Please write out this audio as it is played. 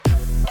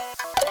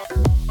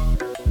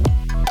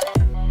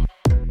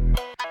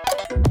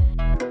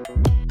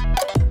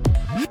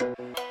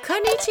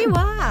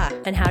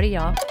Konnichiwa. And howdy,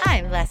 y'all.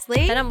 I'm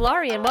Leslie. And I'm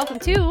Laurie, and welcome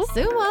to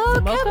Sumo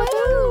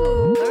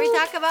Kaboo, where we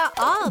talk about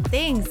all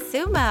things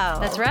sumo.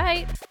 That's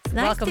right. It's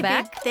nice Welcome to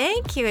back.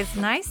 Thank you. It's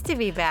nice to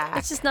be back.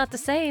 It's just not the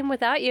same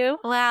without you.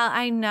 Well,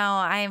 I know.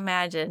 I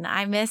imagine.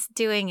 I miss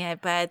doing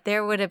it, but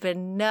there would have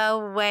been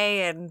no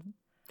way in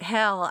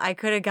hell I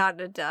could have gotten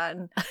it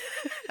done.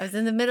 I was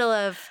in the middle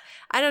of,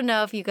 I don't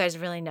know if you guys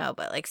really know,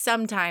 but like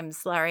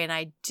sometimes Laurie and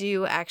I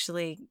do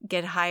actually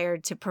get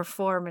hired to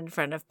perform in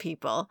front of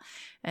people.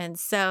 And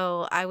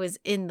so I was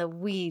in the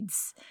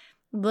weeds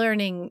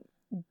learning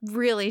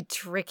really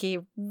tricky,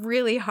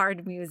 really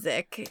hard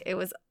music. It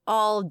was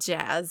all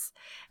jazz,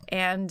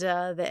 and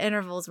the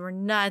intervals were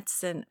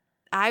nuts, and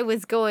I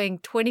was going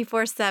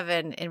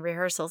 24/7 in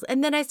rehearsals.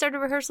 And then I started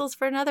rehearsals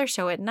for another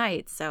show at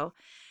night. So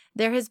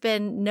there has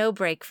been no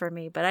break for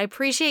me, but I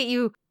appreciate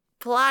you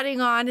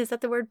plodding on. Is that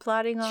the word,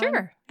 plodding on?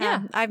 Sure.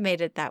 Yeah. I've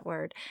made it that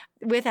word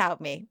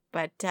without me,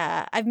 but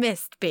I've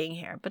missed being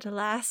here. But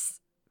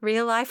alas,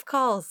 real life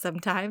calls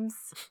sometimes.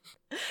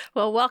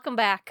 Well, welcome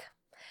back.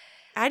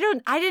 I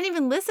didn't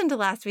even listen to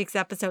last week's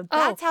episode.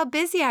 That's how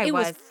busy I was. It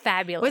was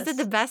fabulous. Was it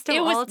the best of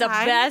all time? It was the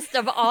best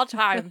of all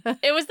time.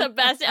 It was the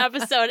best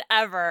episode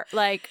ever.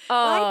 Like,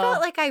 Well, I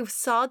felt like I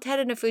saw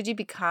Ted Fuji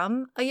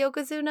become a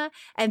Yokozuna,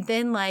 and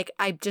then like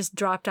I just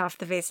dropped off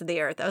the face of the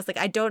earth. I was like,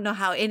 I don't know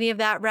how any of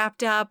that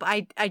wrapped up.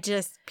 I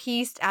just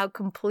pieced out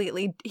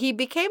completely. He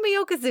became a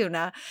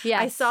Yokozuna.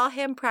 yes. I saw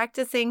him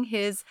practicing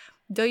his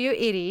Doyo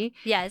Iri.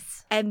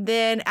 Yes. And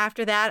then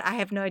after that, I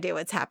have no idea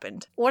what's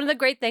happened. One of the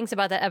great things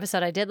about that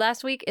episode I did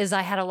last week is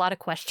I had a lot of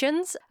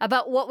questions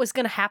about what was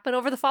going to happen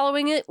over the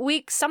following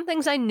week. Some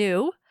things I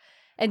knew,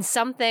 and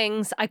some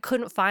things I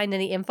couldn't find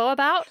any info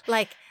about.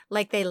 Like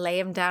they lay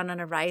him down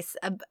on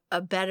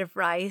a bed of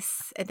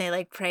rice, and they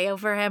like pray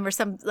over him, or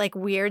some like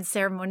weird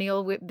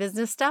ceremonial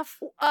business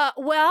stuff.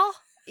 Well,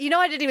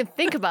 I didn't even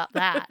think about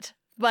that.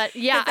 But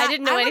yeah, I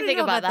didn't know anything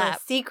about that.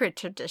 The secret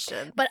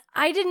tradition. But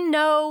I didn't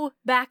know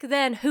back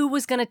then who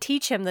was going to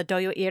teach him the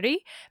Doyo Iri,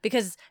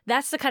 because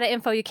that's the kind of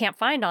info you can't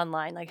find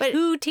online. Like,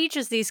 who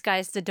teaches these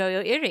guys the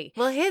Doyo Iri?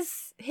 Well,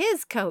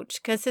 his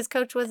coach, because his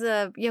coach was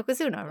a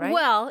Yokozuna, right?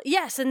 Well,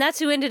 yes, and that's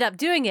who ended up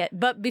doing it.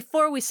 But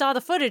before we saw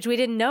the footage, we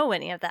didn't know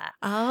any of that.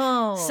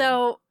 Oh.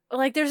 So,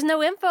 like, there's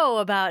no info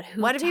about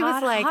who What if he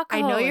was like,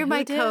 I know you're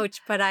my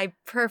coach, but I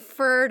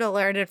prefer to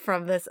learn it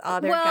from this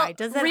other guy.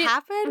 Does that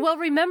happen? Well,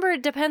 remember,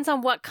 it depends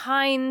on what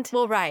kind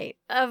right.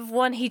 of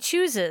one he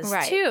chooses,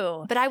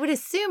 too. But I would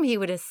assume he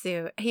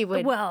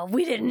would. Well,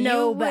 we didn't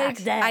know back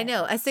then. I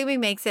know.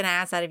 Assuming makes an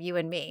ass out of you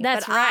and me.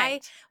 That's right. I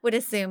would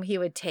assume he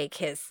would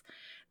take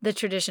the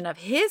tradition of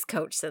his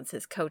coach, since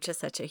his coach is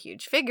such a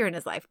huge figure in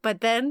his life. But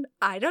then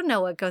I don't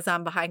know what goes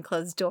on behind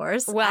closed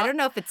doors. Well, I don't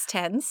know if it's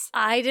tense.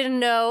 I didn't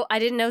know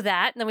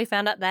that. And then we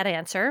found out that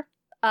answer.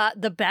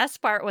 The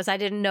best part was I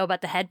didn't know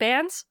about the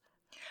headbands.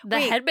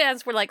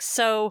 Headbands were like,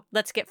 so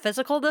let's get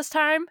physical this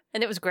time.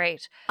 And it was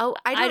great. Oh,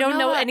 I don't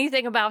know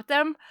anything about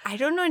them. I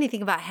don't know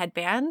anything about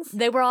headbands.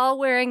 They were all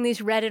wearing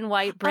these red and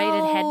white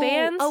braided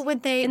headbands. Oh, when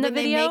they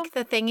make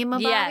the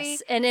thingy-mabobby?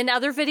 Yes. And in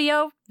other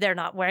video, they're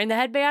not wearing the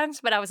headbands.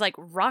 But I was like,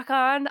 rock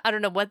on. I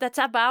don't know what that's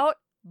about,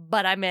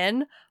 but I'm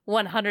in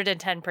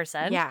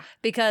 110%. Yeah.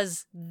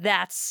 Because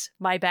that's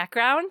my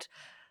background.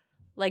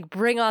 Like,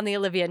 bring on the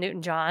Olivia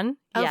Newton-John.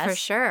 Oh, yes. for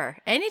sure.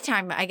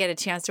 Anytime I get a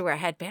chance to wear a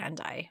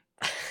headband, I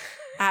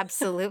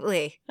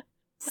absolutely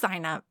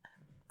sign up.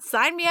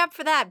 Sign me up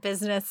for that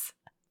business.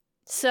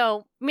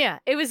 So, yeah,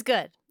 it was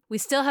good. We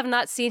still have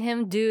not seen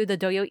him do the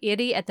Doyo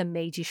Iri at the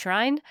Meiji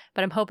Shrine,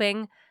 but I'm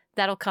hoping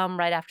that'll come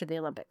right after the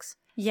Olympics.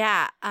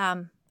 Yeah,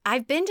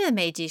 I've been to the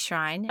Meiji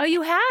Shrine. Oh,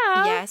 you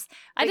have? Yes.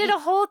 I did a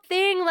whole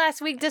thing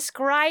last week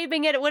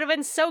describing it. It would have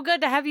been so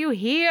good to have you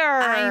here.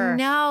 I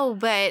know,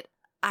 but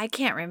I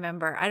can't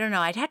remember. I don't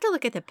know. I'd have to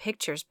look at the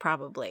pictures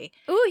probably.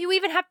 Ooh, you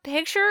even have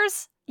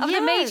pictures of the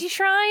Meiji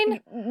Shrine?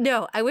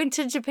 No, I went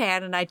to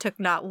Japan and I took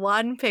not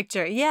one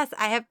picture. Yes,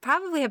 I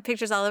probably have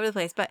pictures all over the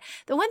place. But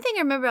the one thing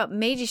I remember about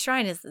Meiji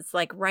Shrine is it's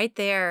like right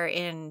there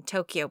in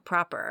Tokyo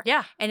proper.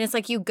 Yeah. And it's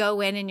like you go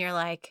in and you're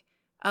like,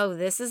 oh,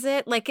 this is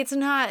it? Like it's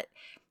not,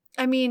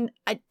 I mean,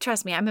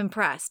 trust me, I'm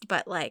impressed.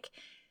 But like,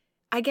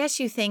 I guess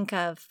you think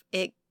of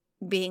it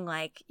being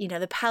like,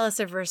 the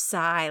Palace of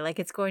Versailles, like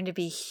it's going to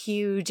be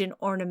huge and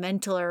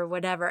ornamental or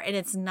whatever. And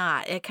it's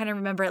not. I kind of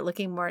remember it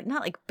looking more,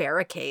 not like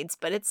barricades,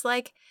 but it's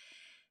like,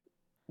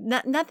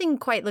 nothing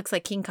quite looks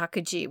like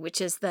Kinkakuji, which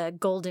is the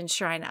golden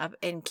shrine up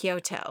in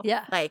Kyoto.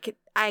 Yeah. Like,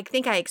 I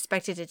think I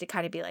expected it to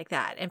kind of be like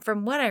that. And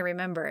from what I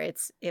remember,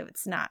 it's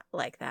not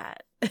like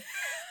that.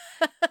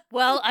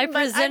 Well, I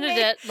presented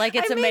it like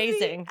it's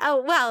amazing.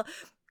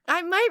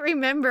 I might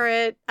remember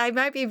it. I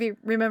might be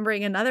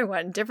remembering another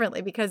one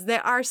differently because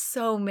there are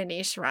so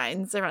many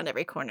shrines around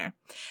every corner.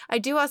 I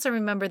do also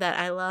remember that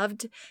I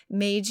loved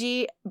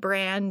Meiji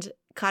brand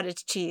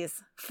cottage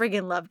cheese.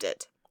 Friggin' loved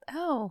it.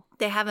 Oh.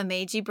 They have a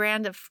Meiji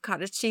brand of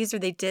cottage cheese, or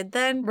they did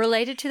then.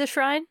 Related to the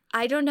shrine?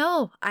 I don't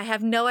know. I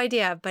have no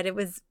idea, but it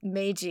was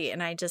Meiji.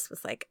 And I just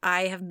was like,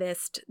 I have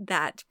missed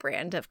that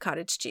brand of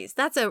cottage cheese.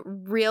 That's a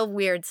real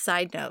weird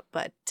side note,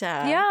 but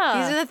yeah,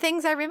 these are the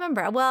things I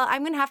remember. Well,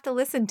 I'm going to have to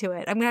listen to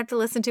it. I'm going to have to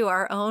listen to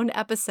our own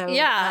episode.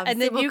 Yeah,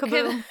 and then you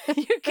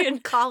can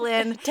call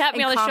in, tap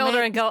me on the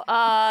shoulder and go,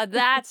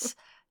 that's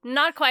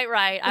not quite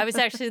right. I was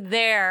actually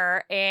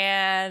there,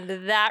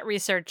 and that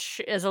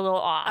research is a little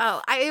off.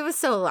 Oh, it was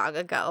so long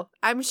ago.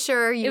 I'm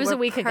sure you. It was were a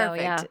week ago.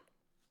 perfect. Yeah.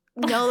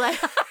 No, like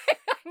I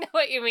know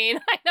what you mean.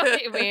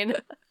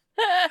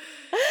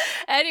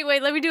 Anyway,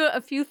 let me do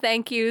a few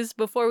thank yous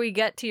before we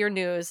get to your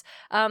news.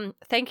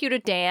 Thank you to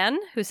Dan,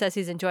 who says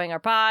he's enjoying our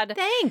pod.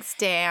 Thanks,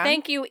 Dan.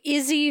 Thank you,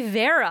 Izzy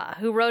Vera,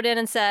 who wrote in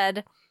and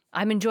said,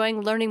 I'm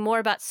enjoying learning more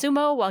about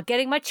sumo while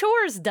getting my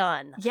chores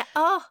done. Yeah.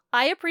 Oh,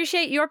 I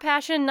appreciate your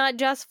passion not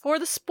just for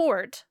the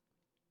sport,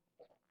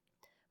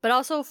 but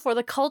also for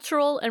the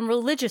cultural and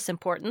religious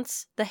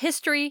importance, the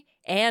history,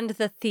 and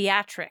the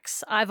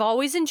theatrics. I've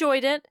always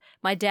enjoyed it.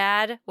 My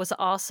father was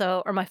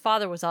also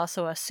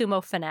a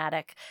sumo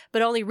fanatic,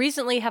 but only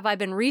recently have I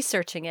been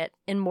researching it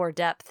in more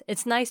depth.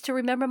 It's nice to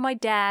remember my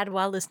dad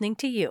while listening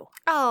to you.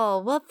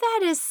 Oh, well, that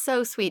is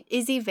so sweet.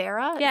 Izzy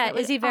Vera? Yeah,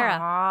 Izzy Vera.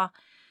 Aw,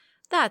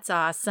 that's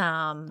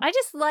awesome.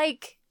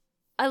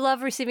 I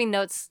love receiving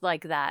notes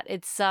like that.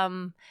 It's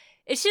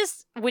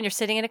just when you're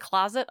sitting in a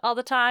closet all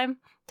the time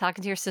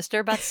talking to your sister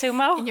about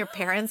sumo. In your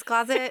parents'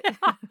 closet?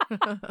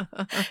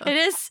 It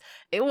is.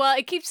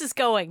 It keeps us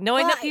going.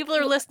 Knowing that people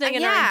are listening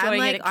and are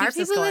enjoying it keeps us going. Are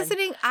people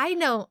listening? I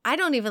know. I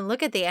don't even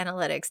look at the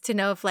analytics to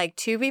know if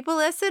 2 people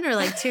listen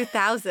or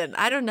 2,000.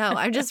 I don't know.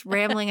 I'm just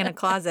rambling in a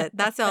closet.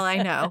 That's all I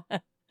know.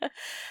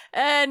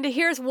 And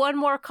here's one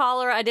more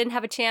caller I didn't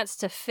have a chance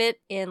to fit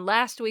in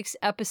last week's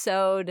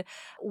episode.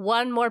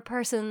 One more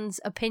person's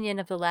opinion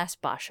of the last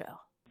Basho.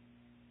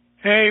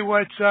 Hey,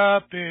 what's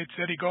up? It's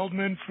Eddie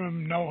Goldman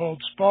from No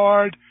Holds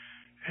Barred,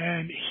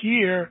 and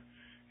here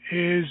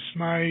is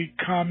my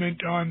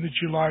comment on the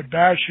July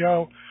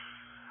Basho.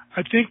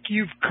 I think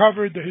you've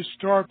covered the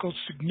historical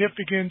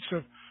significance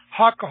of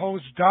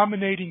Hakuho's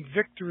dominating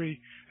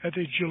victory at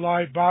the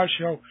July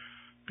Basho.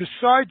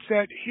 Besides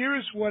that, here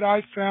is what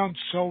I found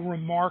so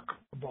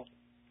remarkable.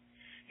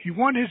 He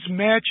won his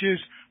matches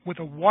with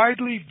a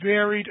widely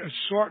varied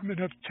assortment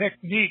of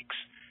techniques,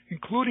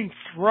 including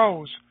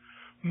throws,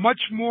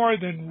 much more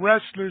than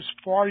wrestlers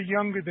far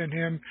younger than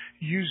him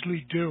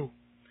usually do.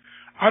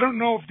 I don't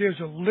know if there's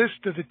a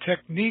list of the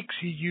techniques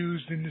he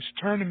used in this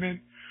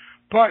tournament,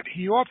 but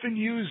he often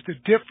used a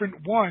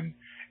different one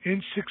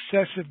in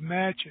successive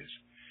matches.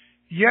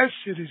 Yes,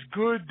 it is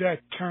good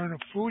that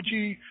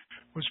Terunofuji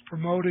was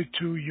promoted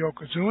to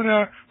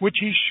Yokozuna, which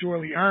he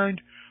surely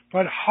earned,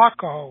 but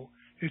Hakuho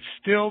is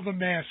still the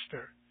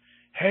master,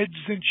 heads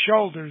and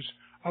shoulders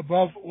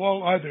above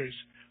all others,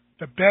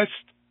 the best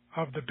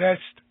of the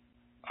best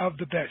of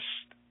the best.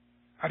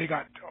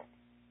 Arigato.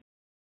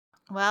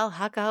 Well,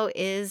 Hakuho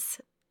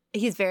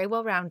he's very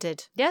well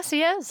rounded. Yes,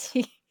 he is.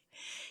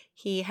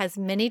 He has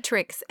many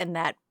tricks in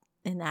that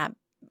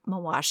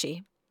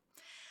mawashi.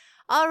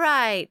 All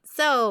right,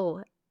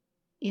 so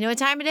you know what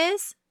time it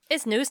is?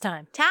 It's news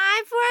time.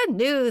 Time for a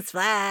news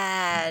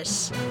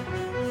flash.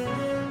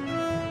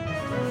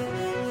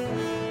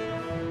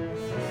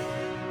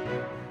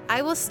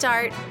 I will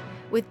start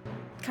with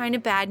kind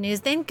of bad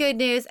news, then good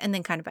news, and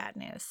then kind of bad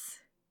news.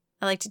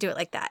 I like to do it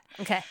like that.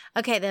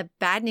 Okay, the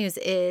bad news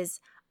is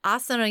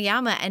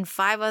Asanoyama and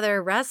 5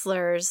 other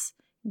wrestlers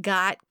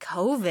got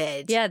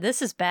COVID. Yeah,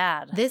 this is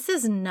bad. This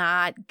is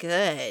not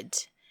good.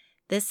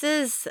 This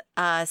is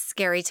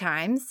scary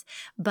times,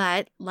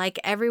 but like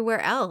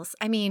everywhere else,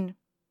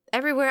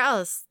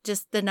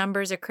 just the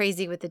numbers are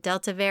crazy with the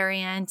Delta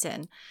variant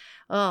and,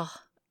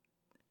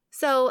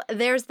 So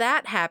there's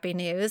that happy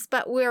news,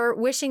 but we're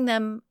wishing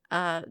them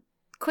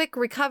quick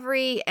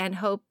recovery and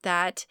hope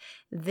that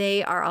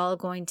they are all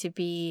going to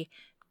be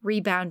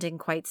rebounding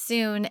quite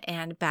soon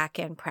and back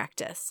in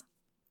practice.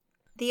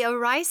 The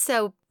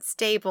Araiso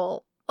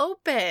stable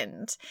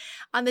opened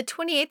on the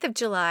 28th of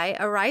July.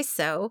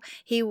 Araiso,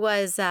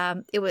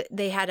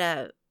 they had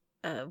a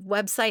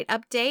website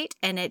update,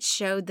 and it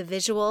showed the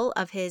visual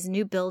of his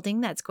new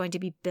building that's going to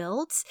be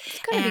built.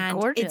 It's going to be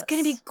gorgeous. It's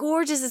going to be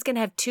gorgeous. It's going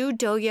to have 2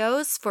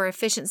 dojos for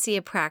efficiency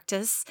of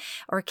practice,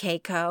 or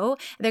Keiko.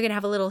 They're going to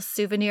have a little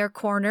souvenir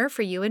corner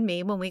for you and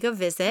me when we go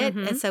visit,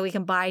 and so we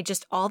can buy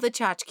just all the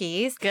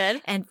tchotchkes.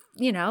 Good. And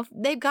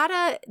they've got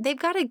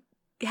to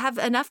have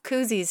enough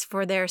koozies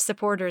for their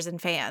supporters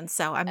and fans.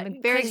 So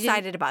I'm very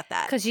excited about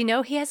that. Because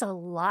he has a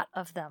lot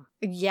of them.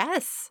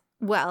 Yes.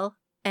 Well,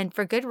 and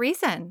for good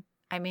reason.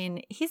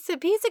 He's a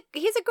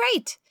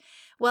great.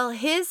 Well,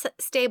 his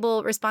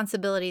stable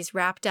responsibilities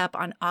wrapped up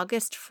on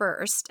August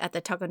 1st at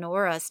the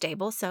Taganora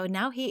stable. So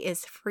now he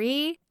is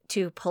free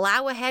to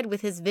plow ahead with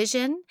his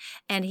vision,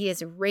 and he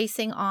is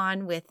racing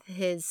on with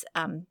his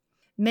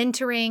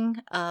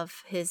mentoring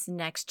of his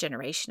next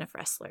generation of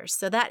wrestlers.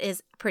 So that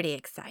is pretty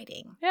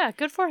exciting. Yeah,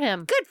 good for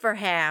him. Good for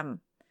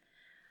him.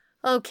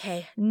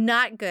 Okay,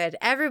 not good.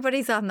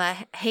 Everybody's on the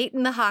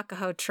hating the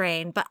Hakuho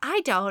train, but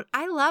I don't.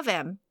 I love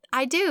him.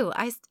 I do.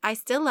 I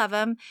still love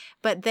him,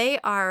 but they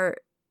are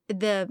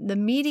the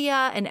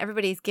media and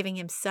everybody's giving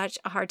him such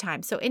a hard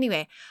time. So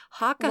anyway,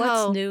 Hakuho.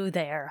 What's new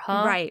there,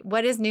 huh? Right.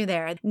 What is new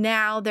there?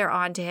 Now they're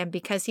on to him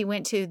because he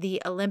went to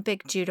the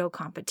Olympic judo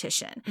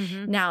competition.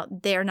 Mhm. Now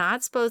there's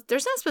not supposed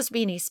to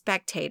be any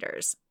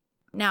spectators.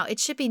 Now it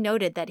should be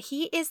noted that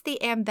he is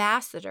the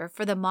ambassador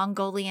for the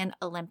Mongolian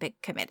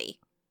Olympic Committee.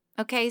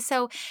 Okay,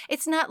 so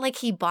it's not like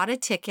he bought a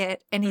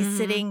ticket and he's Mhm.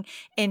 sitting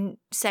in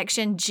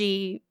section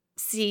G,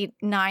 seat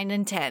 9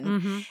 and 10.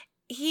 Mhm.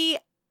 He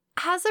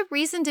has a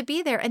reason to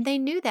be there, and they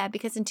knew that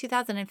because in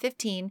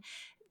 2015,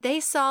 they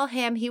saw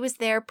him. He was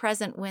there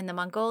present when the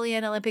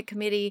Mongolian Olympic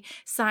Committee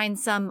signed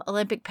some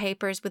Olympic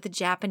papers with the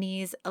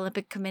Japanese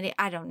Olympic Committee.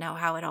 I don't know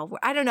how it all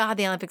works. I don't know how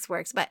the Olympics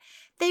works, but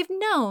they've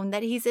known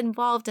that he's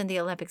involved in the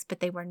Olympics, but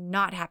they were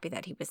not happy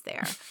that he was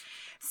there.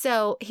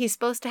 So he's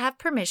supposed to have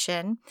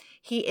permission.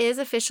 He is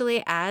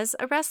officially, as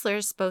a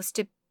wrestler, supposed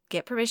to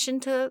get permission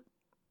to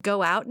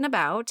go out and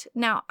about.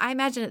 Now, I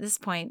imagine at this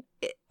point,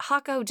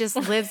 Hako just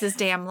lives his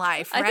damn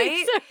life, right? I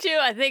think so too.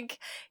 I think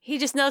he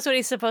just knows what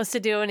he's supposed to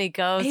do and he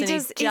goes and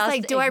he's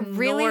like, do I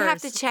really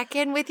have to check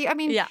in with you? I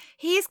mean, Yeah.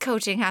 he's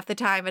coaching half the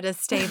time at a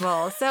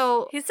stable.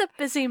 So He's a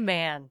busy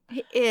man.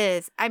 he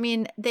is. I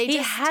mean, He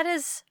had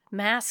his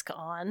mask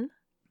on.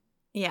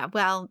 Yeah,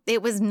 well,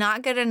 it was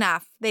not good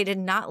enough. They did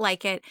not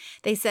like it.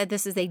 They said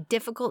this is a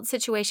difficult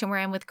situation we're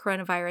in with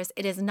coronavirus.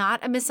 It is not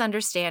a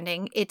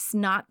misunderstanding. It's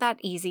not that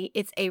easy.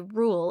 It's a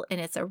rule,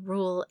 and it's a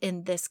rule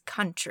in this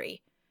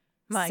country.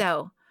 My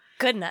So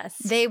goodness.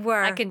 they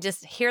were I can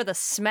just hear the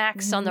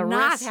smacks on the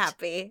not wrist.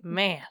 happy.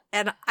 Man.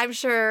 And I'm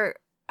sure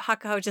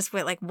Hakuho just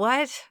went like,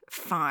 what?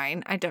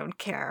 Fine, I don't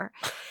care.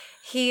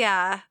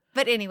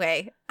 But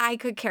anyway, I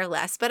could care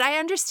less. But I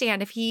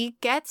understand if he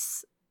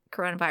gets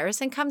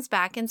coronavirus and comes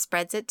back and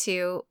spreads it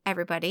to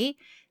everybody,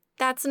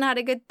 that's not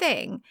a good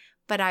thing.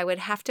 But I would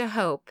have to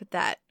hope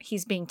that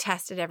he's being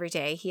tested every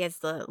day. He has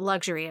the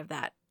luxury of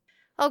that.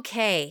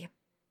 Okay,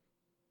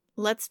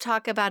 let's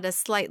talk about a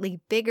slightly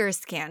bigger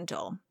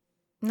scandal.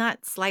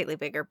 Not slightly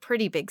bigger,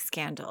 pretty big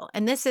scandal.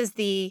 And this is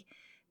the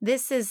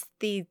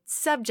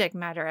subject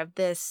matter of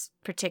this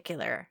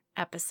particular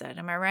episode.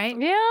 Am I right?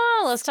 Yeah,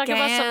 let's talk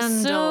about some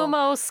Scandal.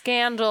 sumo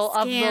scandal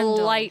of the Scandal.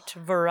 light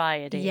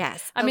variety.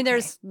 Yes. I mean, okay.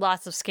 there's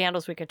lots of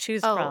scandals we could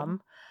choose Oh.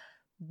 from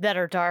that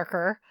are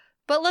darker,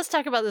 but let's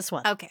talk about this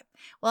one. Okay.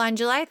 Well, on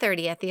July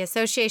 30th, the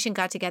association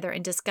got together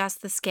and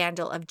discussed the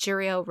scandal of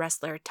Juryo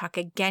wrestler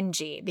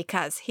Takagenji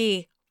because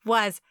he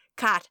was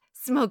caught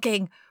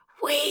smoking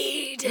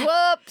weed.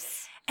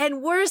 Whoops.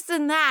 And worse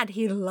than that,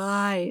 he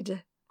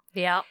lied.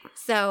 Yeah.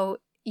 So,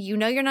 you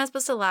know you're not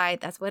supposed to lie.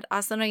 That's what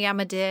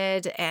Asanoyama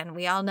did. And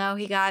we all know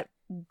he got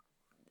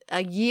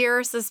a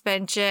year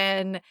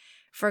suspension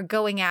for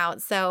going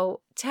out.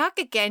 So,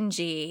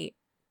 Takagenji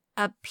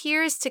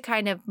appears to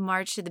kind of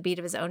march to the beat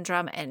of his own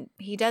drum, and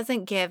he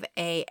doesn't give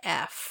a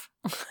F.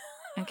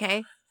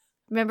 Okay?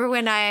 Remember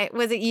when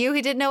was it you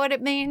who didn't know what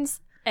it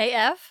means?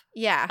 AF?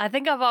 Yeah. I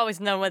think I've always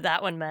known what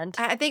that one meant.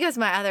 I think it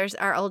was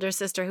our older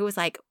sister who was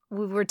like,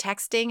 we were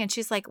texting and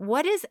she's like,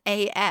 what is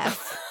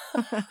AF?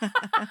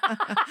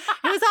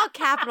 It was all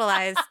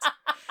capitalized.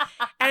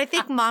 And I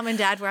think mom and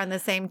dad were on the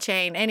same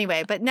chain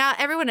anyway, but now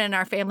everyone in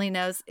our family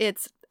knows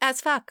it's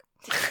as fuck.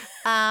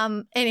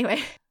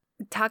 Anyway,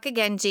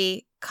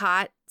 Takagenji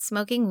caught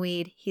smoking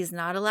weed. He's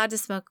not allowed to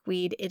smoke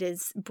weed. It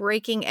is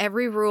breaking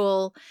every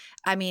rule.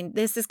 I mean,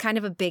 this is kind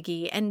of a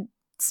biggie. And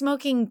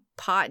smoking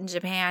pot in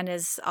Japan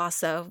is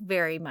also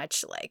very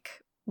much like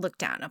looked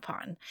down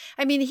upon.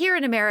 I mean, here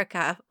in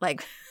America,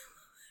 like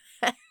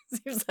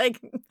seems like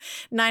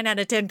 9 out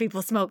of 10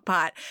 people smoke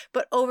pot,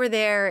 but over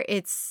there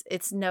it's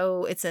a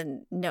no-no.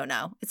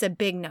 It's a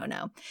big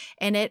no-no.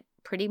 And it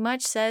pretty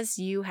much says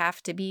you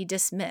have to be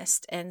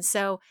dismissed. And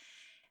so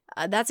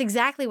that's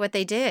exactly what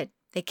they did.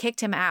 They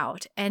kicked him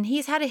out, and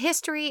he's had a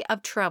history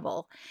of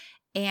trouble.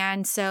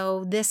 And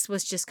so this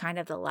was just kind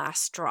of the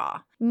last straw,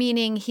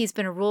 meaning he's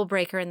been a rule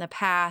breaker in the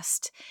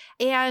past,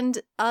 and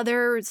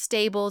other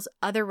stables,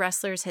 other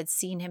wrestlers had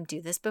seen him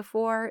do this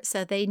before.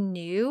 So they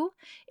knew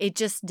it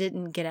just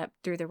didn't get up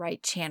through the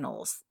right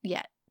channels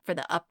yet for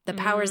the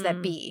powers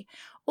that be.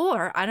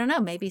 Or I don't know,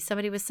 maybe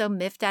somebody was so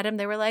miffed at him.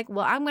 They were like,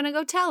 well, I'm going to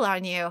go tell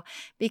on you,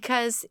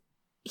 because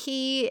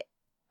he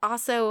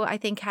also, I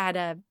think, had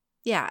a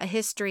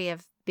history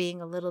of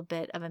being a little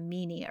bit of a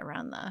meanie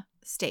around the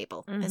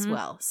stable as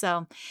well.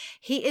 So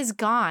he is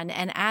gone.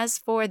 And as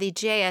for the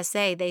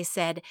JSA, they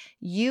said,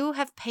 you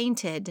have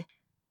painted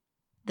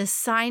the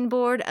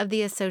signboard of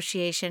the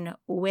association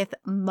with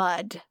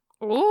mud.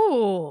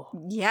 Ooh.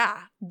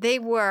 Yeah, they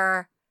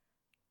were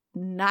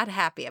not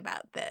happy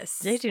about this.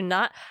 They do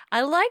not.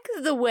 I like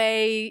the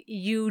way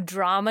you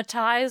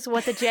dramatize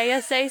what the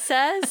JSA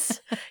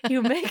says.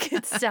 You make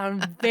it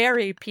sound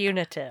very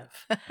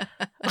punitive.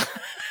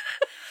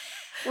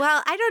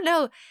 Well, I don't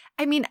know.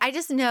 I mean, I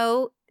just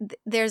know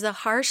there's a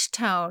harsh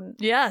tone.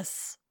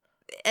 Yes.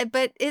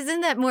 But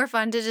isn't that more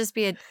fun to just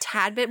be a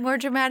tad bit more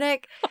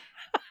dramatic?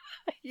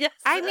 Yes,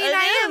 I mean,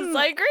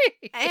 I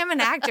agree. I am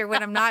an actor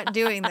when I'm not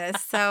doing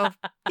this. So,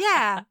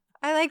 yeah,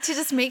 I like to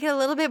just make it a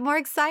little bit more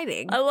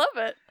exciting. I love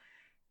it.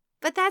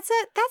 But that's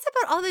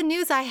about all the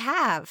news I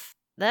have.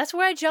 That's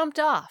where I jumped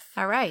off.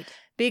 All right.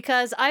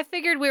 Because I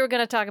figured we were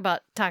going to talk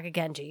about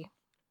Takagenji.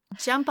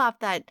 Jump off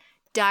that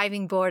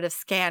diving board of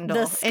scandal.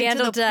 The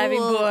scandal into the diving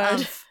pool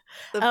board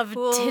of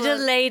pool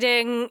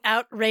titillating,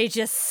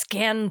 outrageous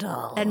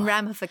scandal. and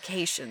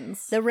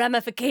ramifications. The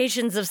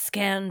ramifications of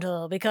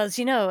scandal. Because,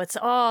 it's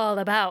all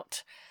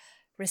about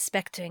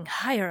respecting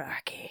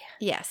hierarchy.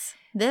 Yes.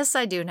 This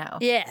I do know.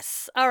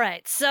 Yes. All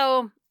right.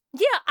 So,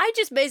 yeah, I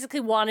just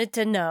basically wanted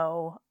to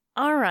know,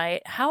 all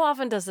right, how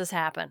often does this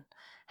happen?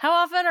 How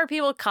often are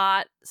people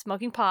caught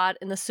smoking pot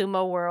in the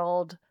sumo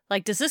world?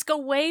 Like, does this go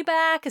way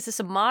back? Is this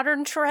a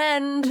modern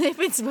trend? They've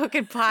been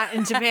smoking pot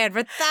in Japan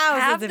for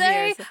thousands Have of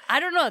they? years. I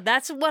don't know.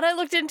 That's what I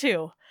looked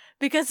into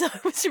because I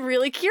was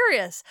really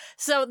curious.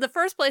 So the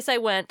first place I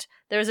went,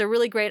 there's a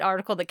really great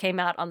article that came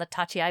out on the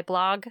Tachiai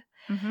blog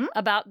Mm-hmm.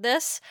 about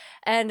this.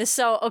 And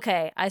so,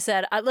 okay, I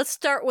said, let's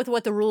start with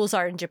what the rules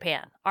are in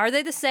Japan. Are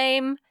they the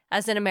same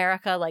as in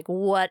America? Like,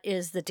 what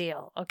is the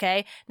deal?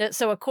 Okay.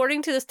 So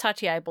according to this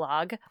Tachiai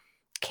blog,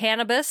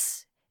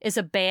 cannabis is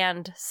a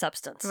banned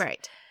substance.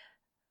 Right.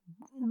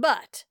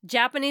 But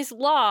Japanese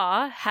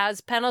law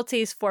has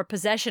penalties for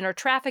possession or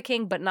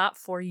trafficking, but not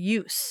for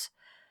use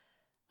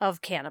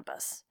of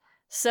cannabis.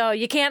 So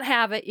you can't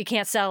have it, you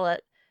can't sell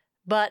it.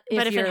 But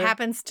if it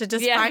happens to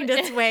just find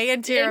its way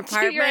into your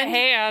apartment, your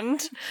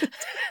hand,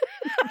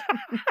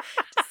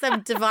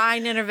 some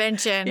divine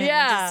intervention.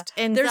 yeah, and just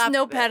ends there's up,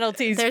 no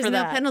penalties. There's for no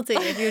that. penalty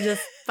if you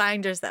just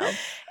find yourself.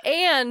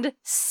 And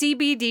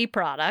CBD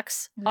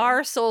products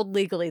are sold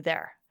legally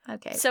there.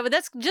 Okay. So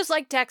that's just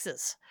like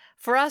Texas.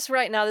 For us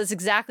right now, that's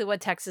exactly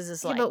what Texas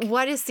is like. Yeah, but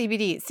what is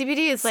CBD?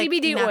 CBD is like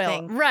CBD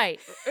nothing. oil. Right.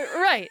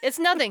 It's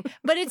nothing.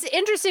 But it's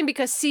interesting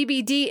because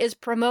CBD is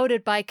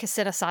promoted by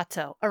Kasena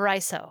Sato,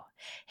 Araiso.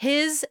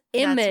 His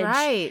image, That's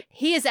right.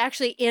 he is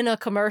actually in a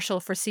commercial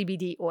for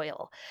CBD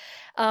oil.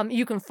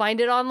 You can find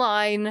it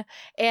online,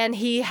 and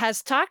he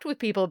has talked with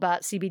people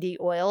about CBD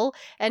oil,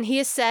 and he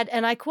has said,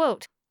 and I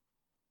quote,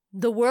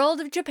 "The world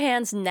of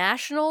Japan's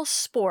national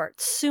sport,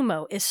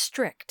 sumo, is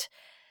strict.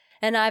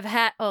 And I've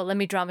had, let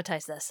me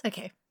dramatize this.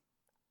 Okay.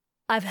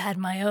 I've had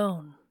my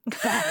own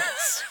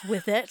battles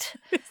with it.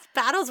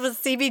 Battles with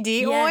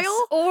CBD Yes.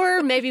 oil?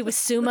 Or maybe with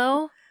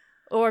sumo,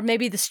 or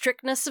maybe the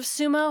strictness of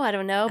sumo. I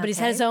don't know, but he's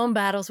had his own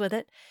battles with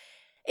it.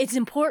 It's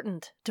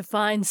important to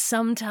find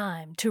some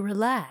time to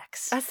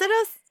relax.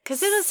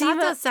 Kasena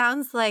Sato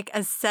sounds like a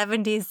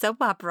 70s soap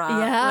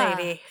opera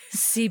lady.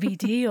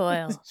 CBD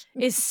oil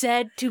is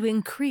said to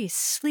increase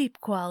sleep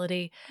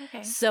quality,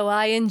 Okay. so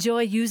I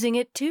enjoy using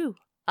it too.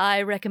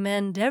 I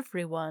recommend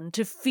everyone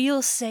to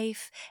feel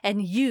safe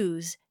and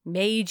use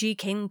Meiji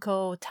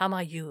Kenko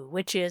Tamayu,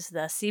 which is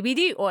the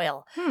CBD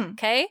oil.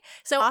 Okay?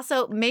 So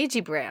Also, Meiji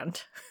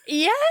brand.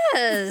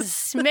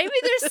 yes, maybe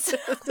there's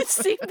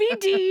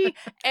CBD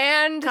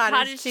and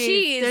cottage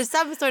cheese. There's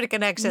some sort of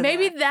connection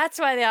Maybe there. that's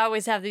why they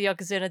always have the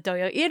Yokozuna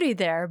Doyo Iri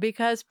there,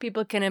 because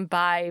people can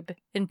imbibe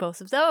in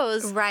both of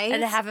those. Right.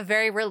 And have a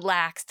very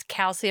relaxed,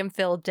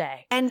 calcium-filled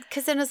day. And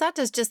Kasena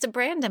Sato is just a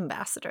brand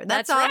ambassador.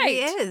 That's all right. he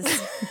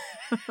is.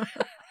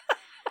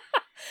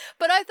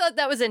 But I thought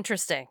that was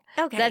interesting.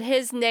 Okay. That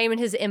his name and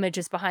his image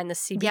is behind the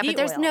CBD Yeah, but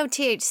there's oil. no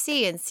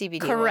THC in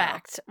CBD oil.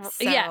 Correct.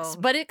 So- Yes,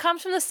 but it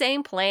comes from the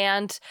same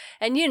plant.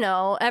 And,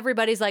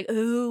 everybody's like,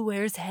 ooh,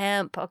 where's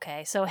hemp?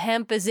 Okay, so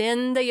hemp is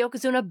in the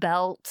Yokozuna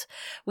belt.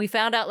 We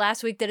found out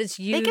last week that it's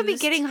used. They could be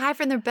getting high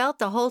from their belt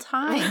the whole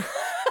time.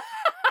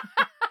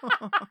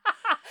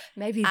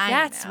 Maybe I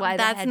that's know. why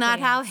That's not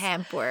how bans.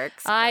 hemp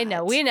works. I know,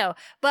 but- we know.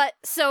 But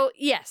so,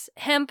 yes,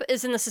 hemp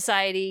is in the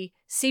society,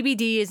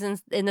 CBD is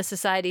in the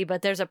society,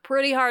 but there's a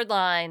pretty hard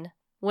line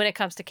when it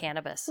comes to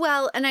cannabis.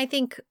 Well, and I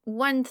think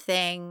one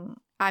thing,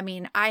 I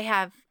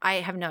have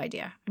no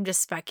idea. I'm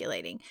just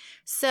speculating.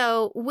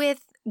 So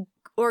with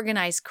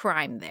organized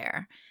crime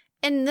there,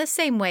 in the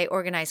same way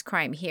organized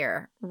crime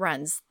here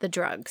runs the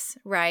drugs,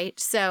 right?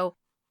 So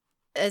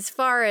as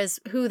far as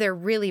who they're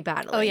really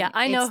battling. Oh, yeah,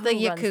 I know it's the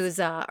who runs-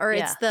 Yakuza or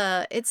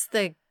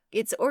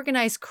it's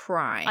organized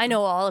crime. I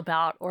know all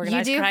about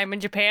organized do? crime in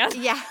Japan.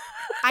 Yeah.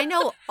 I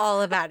know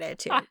all about it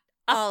too.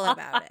 All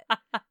about it.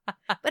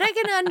 But I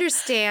can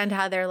understand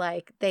how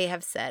they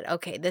have said,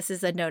 okay, this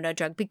is a no-no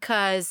drug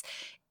because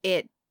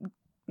it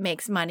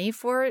makes money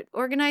for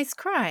organized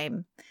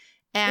crime.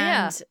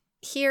 And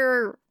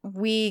here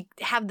we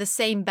have the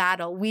same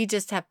battle. We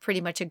just have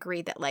pretty much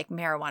agreed that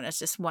marijuana is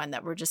just one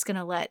that we're just going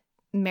to let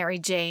Mary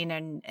Jane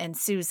and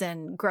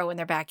Susan grow in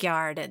their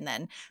backyard. And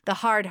then the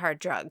hard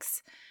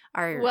drugs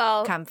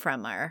come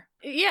from our...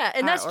 Yeah,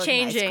 and our that's organized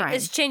changing. crime.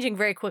 It's changing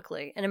very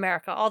quickly in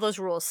America. All those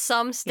rules.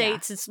 Some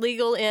states it's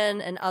legal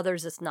in, and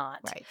others it's not.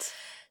 Right.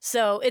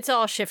 So it's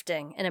all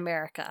shifting in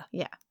America.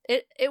 Yeah.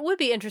 It would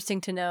be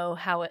interesting to know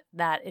how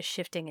that is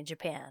shifting in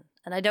Japan,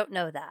 and I don't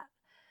know that.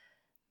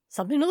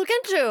 Something to look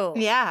into.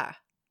 Yeah.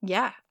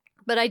 Yeah.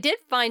 But I did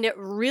find it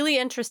really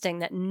interesting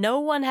that no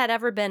one had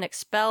ever been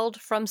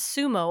expelled from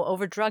sumo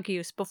over drug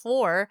use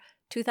before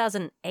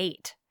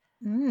 2008.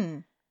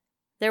 Mm.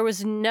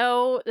 There's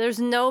no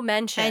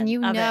mention.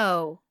 And of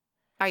it.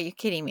 Are you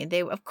kidding me?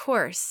 They, of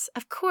course.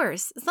 As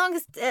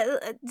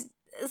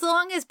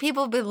long as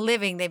people have been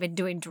living, they've been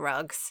doing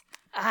drugs.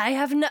 I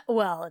have no.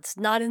 Well, it's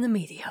not in the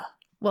media.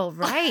 Well,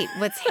 right.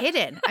 What's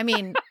hidden? I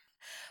mean,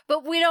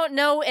 but we don't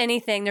know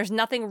anything. There's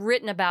nothing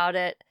written about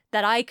it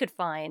that I could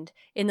find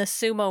in the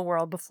sumo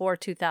world before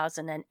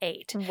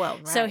 2008. well,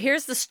 right. So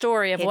here's the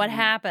story of what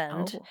Hidden.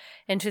 happened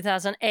in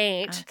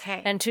 2008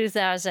 Okay. and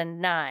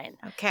 2009.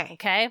 Okay.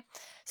 Okay?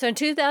 So in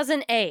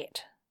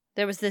 2008,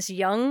 there was this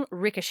young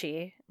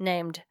rikishi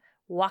named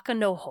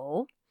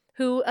Wakanoho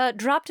who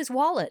dropped his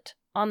wallet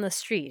on the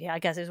street. I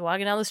guess he was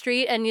walking down the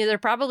street, and there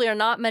probably are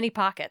not many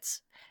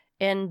pockets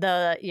in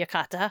the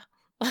yukata.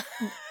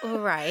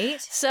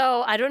 Right.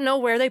 So I don't know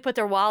where they put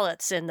their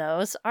wallets in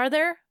those. Are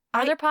there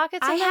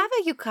pockets in I them? have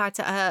a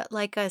yukata,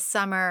 like a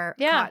summer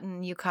Yeah.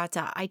 cotton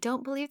yukata. I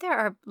don't believe there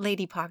are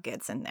lady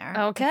pockets in there.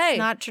 Okay. It's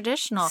not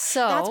traditional.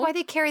 So- that's why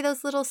they carry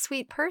those little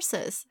sweet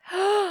purses.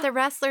 The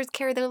wrestlers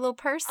carry their little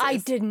purses. I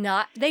did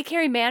not. They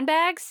carry man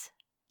bags?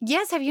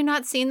 Yes, have you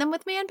not seen them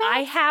with man bags?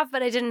 I have,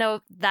 but I didn't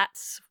know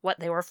that's what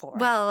they were for.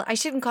 Well, I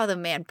shouldn't call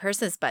them man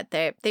purses, but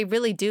they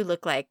really do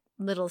look like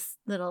little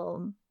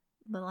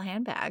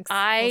handbags.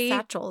 I little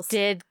satchels.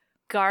 did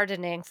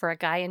gardening for a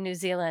guy in New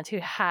Zealand who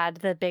had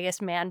the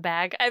biggest man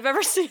bag I've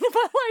ever seen in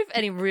my life,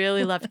 and he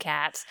really loved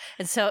cats.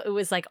 And so it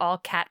was like all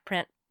cat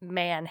print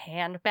man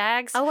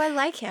handbags. Oh, I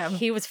like him.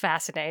 He was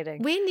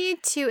fascinating. We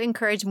need to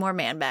encourage more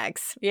man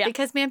bags. Yeah.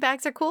 Because man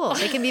bags are cool.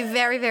 They can be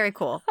very, very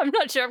cool. I'm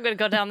not sure I'm going to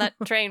go down that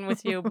train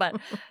with you, but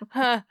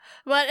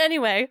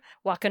anyway,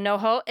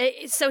 Wakanoho.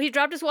 So he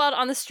dropped his wallet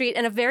on the street,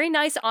 and a very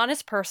nice,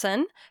 honest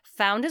person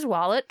found his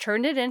wallet,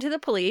 turned it into the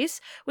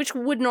police, which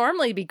would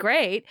normally be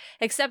great,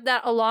 except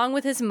that along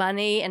with his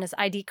money and his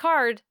ID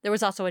card, there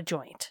was also a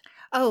joint.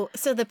 Oh,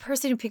 so the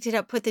person who picked it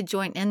up put the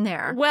joint in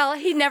there. Well,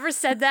 he never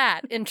said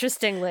that,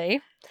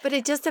 interestingly. But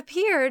it just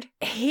appeared.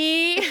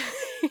 He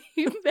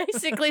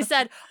basically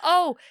said,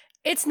 "Oh,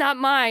 it's not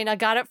mine. I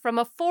got it from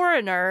a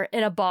foreigner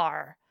in a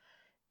bar.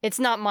 It's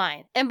not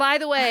mine." And by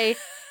the way,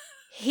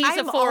 he's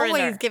I'm a foreigner.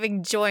 always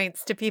giving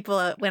joints to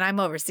people when I'm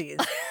overseas.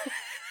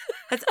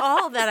 That's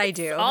all that I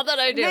do. all that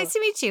I do. Nice to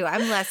meet you.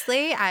 I'm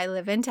Leslie. I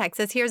live in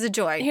Texas. Here's a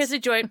joint. Here's a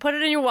joint. Put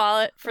it in your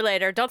wallet for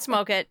later. Don't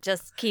smoke it.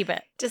 Just keep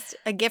it. Just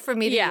a gift from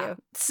me to you.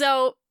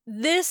 So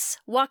this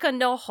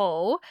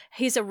Wakanoho,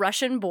 he's a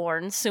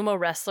Russian-born sumo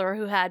wrestler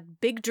who had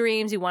big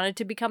dreams. He wanted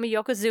to become a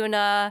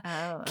yokozuna.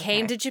 Oh, okay.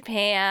 Came to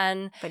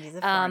Japan. But he's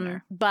a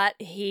foreigner. But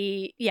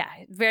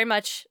very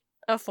much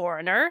a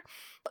foreigner.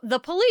 The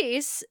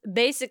police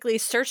basically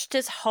searched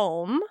his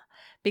home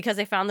because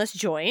they found this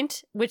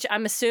joint, which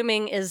I'm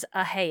assuming is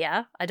a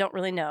heya. I don't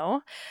really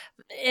know.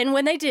 And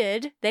when they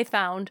did, they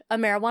found a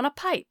marijuana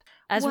pipe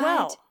as What?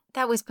 well.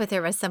 That was put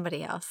there by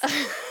somebody else.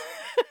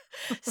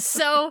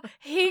 So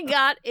he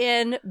got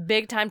in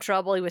big time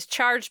trouble. He was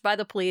charged by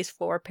the police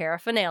for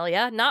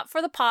paraphernalia, not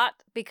for the pot,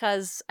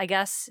 because I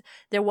guess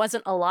there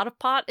wasn't a lot of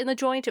pot in the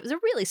joint. It was a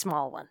really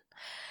small one.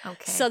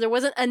 Okay. So there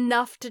wasn't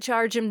enough to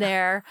charge him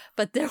there,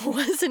 but there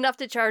was enough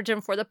to charge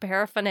him for the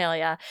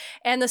paraphernalia.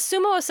 And the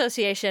Sumo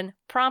Association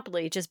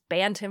promptly just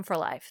banned him for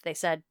life. They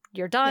said,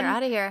 "You're done. You're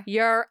out of here."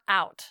 You're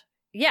out."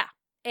 Yeah.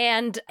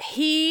 And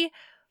he,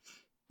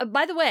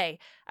 by the way,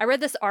 I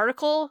read this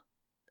article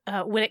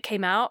when it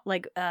came out,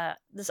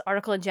 this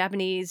article in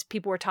Japanese.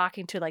 People were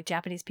talking to like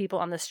Japanese people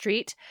on the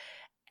street,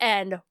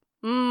 and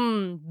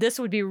this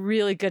would be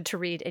really good to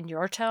read in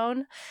your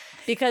tone,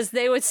 because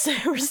they were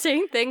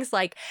saying things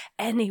like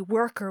any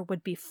worker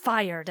would be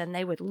fired and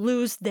they would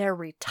lose their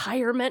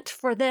retirement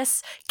for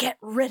this. Get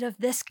rid of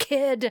this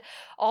kid.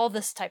 All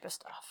this type of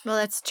stuff. Well,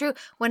 that's true.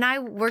 When I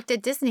worked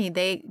at Disney,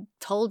 they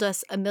told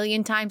us a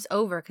million times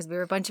over, because we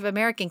were a bunch of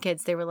American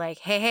kids. They were like,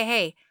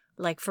 hey,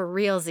 like for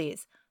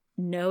realsies.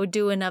 No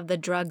doing of the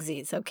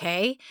drugsies,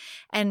 okay?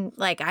 And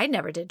like, I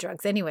never did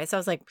drugs anyway. So I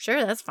was like,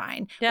 sure, that's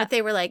fine. Yeah. But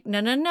they were like,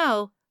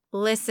 no,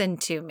 listen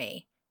to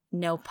me.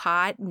 No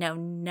pot, no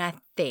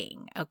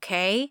nothing,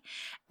 okay?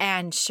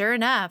 And sure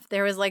enough,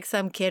 there was like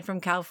some kid from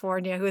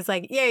California who was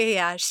like,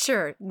 yeah,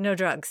 sure, no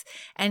drugs.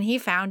 And he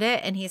found it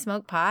and he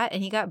smoked pot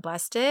and he got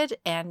busted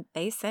and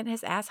they sent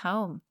his ass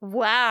home.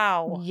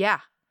 Wow. Yeah.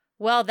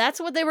 Well, that's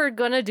what they were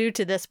going to do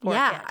to this poor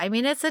Yeah. kid. I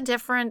mean, it's a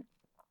different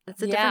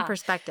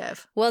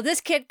perspective. Well,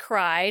 this kid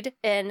cried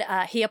and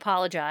he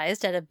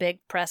apologized at a big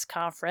press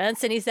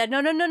conference, and he said, no,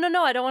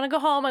 I don't want to go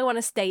home. I want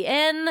to stay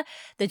in.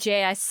 The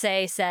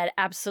JSA said,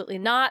 absolutely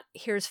not.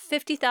 Here's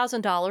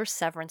 $50,000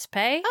 severance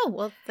pay. Oh,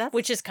 well,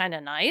 which is kind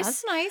of nice.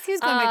 That's nice. He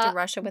was going back to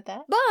Russia with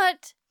that.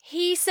 But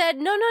he said,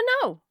 no.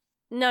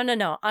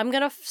 I'm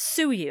going to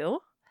sue you.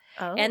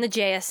 Oh. And the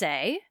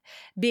JSA,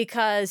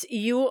 because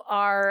you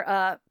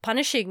are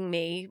punishing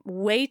me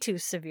way too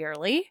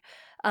severely.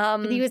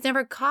 But he was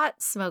never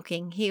caught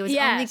smoking. He was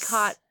only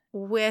caught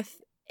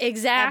with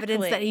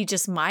evidence that he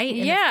just might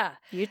in the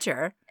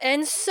future.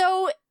 And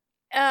so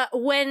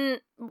when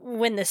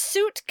the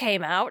suit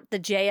came out, the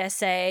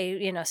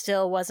JSA,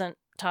 still wasn't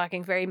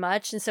talking very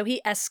much, and so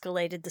he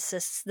escalated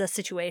the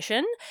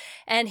situation,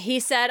 and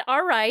he said,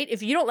 all right,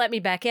 if you don't let me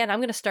back in, I'm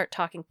going to start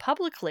talking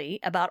publicly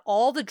about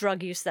all the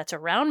drug use that's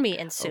around me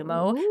in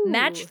sumo,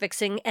 match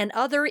fixing, and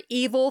other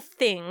evil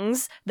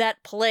things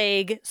that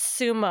plague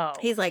sumo.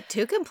 He's like,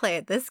 two can play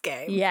at this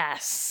game.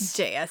 Yes.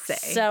 JSA.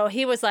 So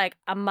he was like,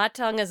 my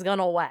tongue is going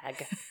to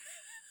wag.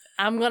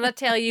 I'm going to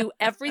tell you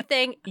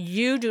everything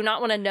you do not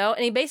want to know.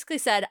 And he basically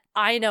said,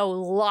 I know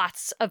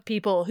lots of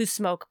people who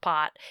smoke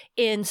pot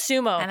in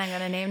sumo. And I'm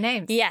going to name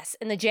names. Yes.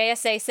 And the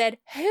JSA said,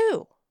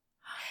 who?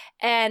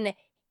 And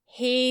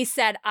he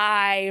said,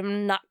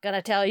 I'm not going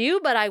to tell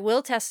you, but I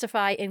will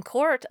testify in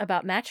court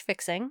about match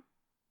fixing.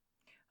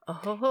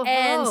 Oh.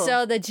 And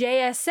so the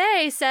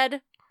JSA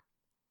said,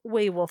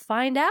 we will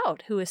find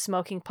out who is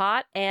smoking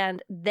pot.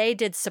 And they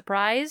did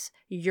surprise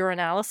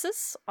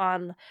urinalysis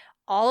on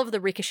all of the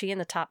Rikishi in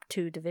the top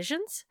 2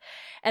 divisions,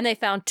 and they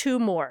found 2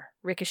 more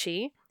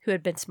Rikishi who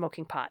had been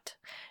smoking pot.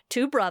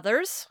 2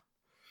 brothers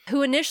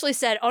who initially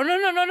said, oh,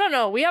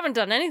 no, we haven't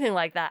done anything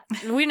like that.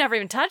 We never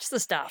even touched the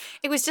stuff.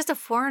 It was just a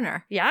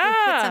foreigner. Yeah.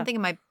 Who put something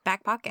in my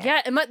back pocket.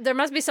 Yeah, there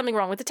must be something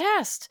wrong with the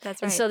test. That's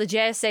right. And so the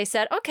JSA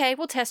said, okay,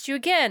 we'll test you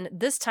again.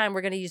 This time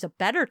we're going to use a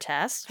better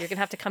test. You're going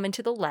to have to come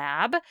into the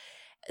lab.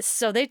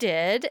 So they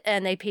did,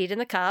 and they peed in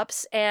the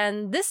cups,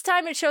 and this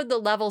time it showed the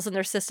levels in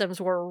their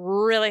systems were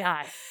really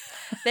high.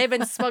 They've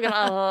been smoking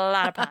a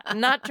lot of pot.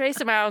 Not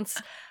trace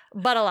amounts,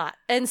 but a lot.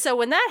 And so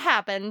when that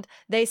happened,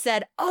 they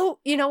said, oh,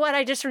 you know what?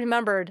 I just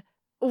remembered.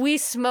 We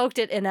smoked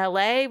it in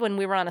LA when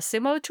we were on a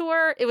sumo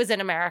tour. It was in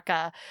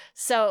America.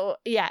 So,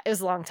 yeah, it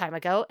was a long time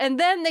ago. And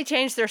then they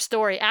changed their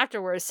story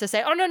afterwards to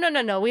say, oh,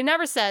 no. We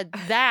never said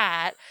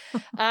that.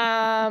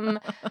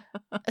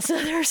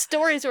 So their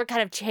stories were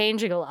kind of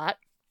changing a lot.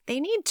 They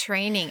need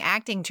training,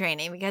 acting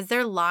training, because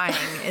their lying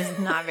is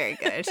not very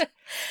good.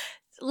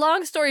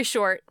 Long story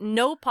short,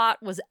 no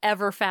pot was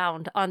ever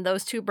found on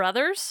those 2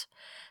 brothers,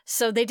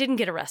 so they didn't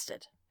get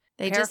arrested.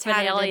 They just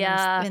had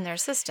it in their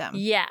system.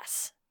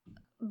 Yes,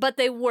 but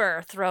they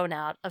were thrown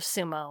out of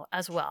sumo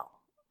as well.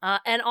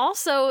 And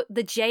also,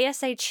 the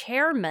JSA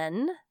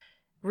chairman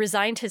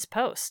resigned his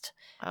post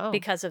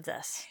because of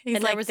this. He's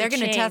and like, they're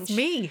going to test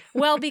me.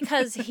 Well,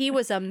 because he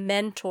was a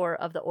mentor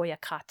of the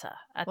Oyakata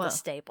at the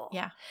stable.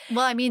 Yeah.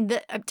 Well, I mean,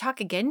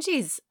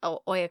 Takagenji's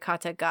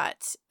Oyakata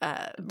got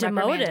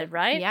demoted,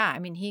 right? Yeah. I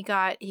mean, he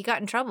got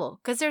in trouble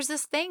because there's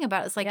this thing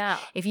about it's like,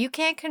 if you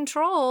can't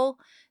control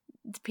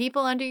the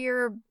people under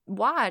your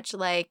watch,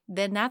 like,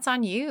 then that's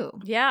on you.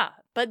 Yeah.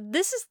 But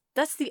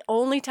that's the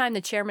only time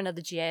the chairman of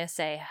the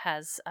JSA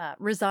has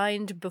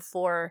resigned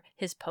before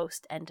his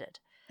post ended.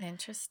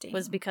 Interesting.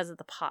 Was because of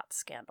the pot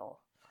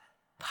scandal.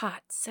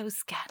 Pot, so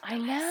scandalous. I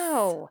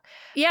know.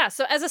 Yeah,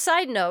 so as a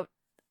side note,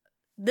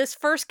 this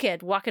first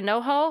kid,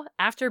 Wakanoho,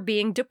 after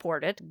being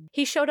deported,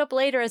 he showed up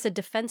later as a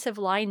defensive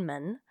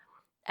lineman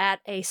at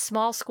a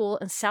small school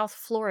in South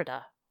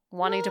Florida,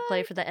 wanting to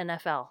play for the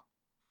NFL.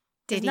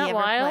 Did he ever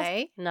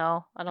play?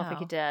 No, I don't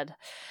think he did.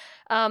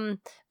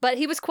 But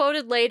he was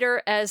quoted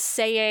later as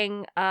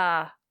saying,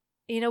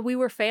 we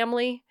were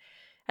family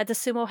at the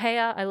Sumo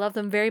Heya. I love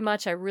them very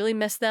much. I really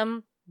miss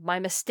them. My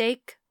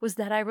mistake was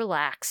that I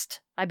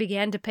relaxed. I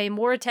began to pay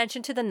more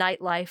attention to the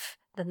nightlife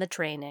than the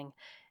training,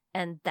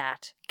 and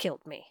that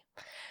killed me.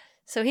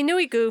 So he knew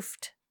he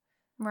goofed.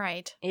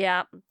 Right.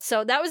 Yeah.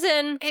 So that was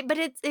but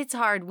it's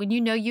hard when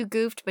you know you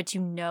goofed, but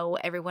you know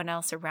everyone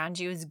else around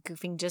you is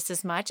goofing just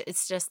as much.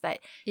 It's just that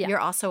you're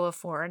also a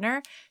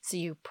foreigner, so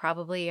you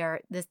probably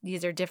are.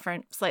 These are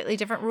slightly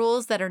different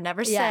rules that are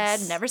never said,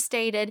 never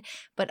stated,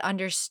 but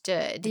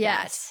understood.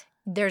 Yes.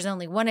 There's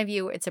only one of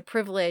you. It's a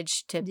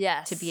privilege to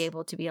be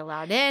able to be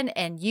allowed in,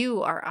 and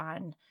you are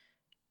on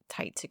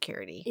tight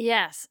security.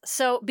 Yes.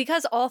 So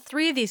because all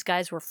 3 of these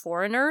guys were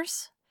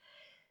foreigners,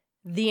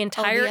 the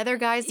entire the other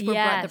guys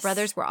the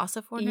brothers were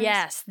also foreigners?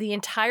 Yes. The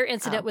entire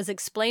incident was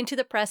explained to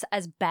the press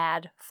as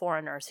bad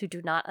foreigners who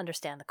do not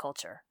understand the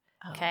culture.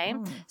 Okay?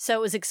 So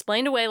it was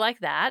explained away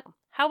like that.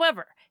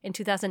 However, in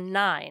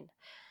 2009,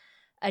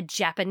 a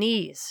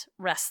Japanese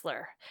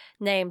wrestler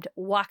named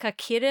Waka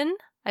Kirin,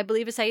 I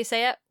believe is how you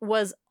say it,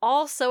 was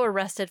also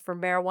arrested for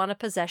marijuana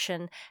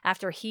possession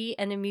after he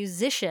and a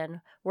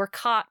musician were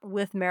caught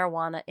with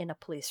marijuana in a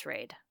police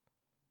raid.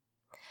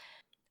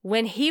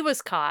 When he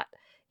was caught,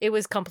 it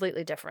was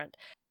completely different.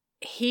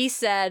 He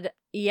said,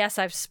 yes,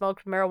 I've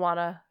smoked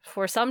marijuana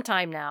for some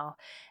time now,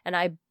 and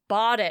I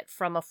bought it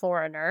from a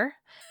foreigner.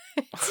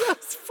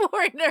 Those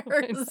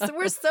foreigners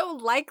were so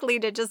likely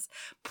to just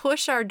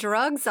push our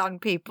drugs on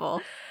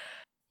people.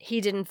 He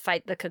didn't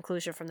fight the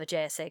conclusion from the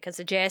JSA because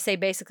the JSA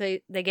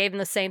basically, they gave him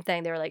the same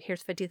thing. They were like,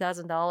 here's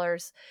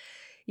 $50,000.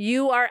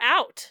 You are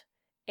out.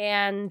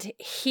 And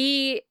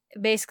he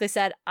basically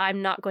said,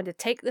 I'm not going to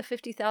take the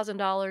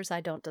 $50,000.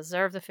 I don't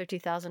deserve the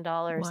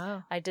 $50,000.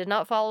 Wow. I did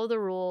not follow the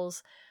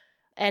rules.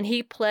 And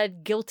he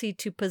pled guilty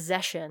to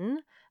possession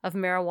of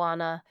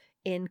marijuana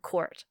in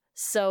court.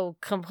 So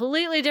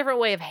completely different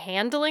way of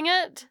handling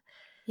it.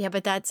 Yeah,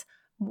 but that's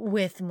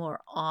with more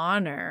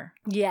honor.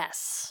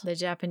 Yes. The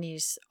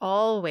Japanese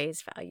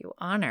always value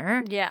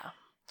honor. Yeah.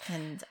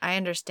 And I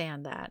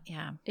understand that.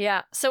 Yeah.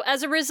 Yeah. So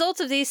as a result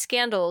of these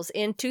scandals,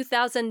 in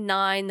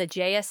 2009, the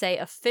JSA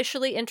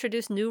officially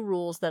introduced new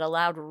rules that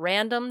allowed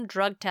random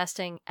drug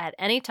testing at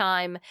any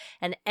time,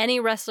 and any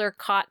wrestler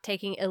caught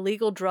taking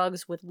illegal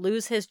drugs would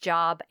lose his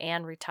job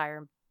and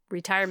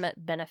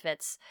retirement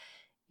benefits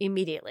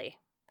immediately.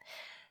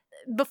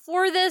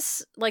 Before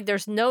this, like,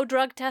 there's no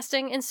drug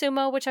testing in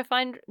sumo, which I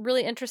find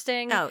really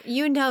interesting. Oh,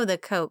 you know the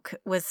Coke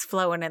was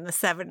flowing in the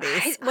 70s.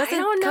 I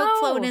don't know. Coke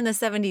flowing in the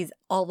 70s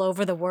all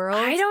over the world?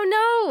 I don't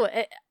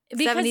know.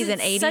 Because 70s and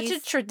it's 80s? such a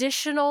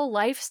traditional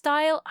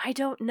lifestyle, I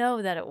don't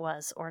know that it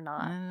was or I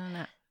not. don't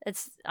know.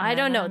 I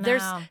don't know.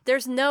 know.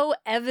 There's no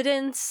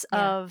evidence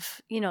Yeah.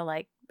 of,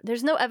 like,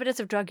 there's no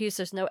evidence of drug use.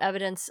 There's no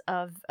evidence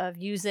of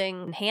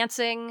using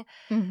enhancing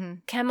Mm-hmm.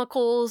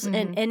 chemicals in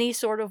Mhm. any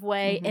sort of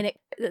way. Mhm.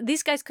 And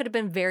these guys could have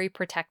been very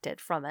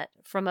protected from it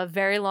from a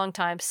very long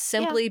time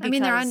simply because... I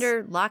mean, they're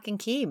under lock and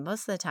key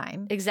most of the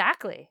time.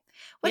 Exactly.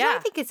 What yeah. I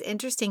think is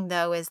interesting,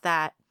 though, is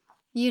that,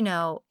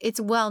 it's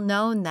well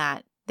known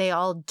that they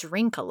all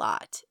drink a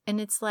lot.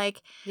 And it's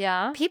like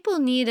Yeah. people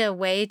need a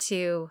way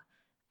to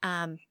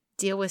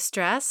deal with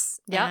stress.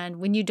 Yep. And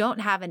when you don't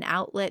have an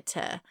outlet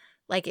to,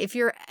 like, if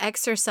your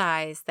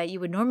exercise that you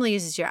would normally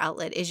use as your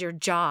outlet is your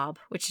job,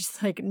 which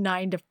is like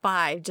 9 to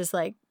 5, just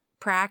like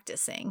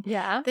practicing,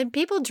 Yeah. then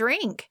people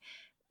drink.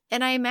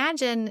 And I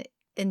imagine,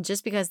 and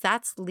just because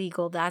that's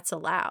legal, that's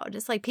allowed.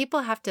 It's like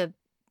people have to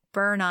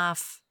burn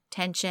off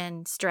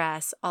tension,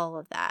 stress, all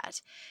of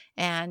that.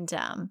 And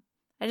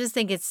I just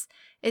think it's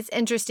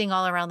interesting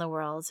all around the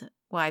world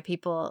why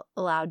people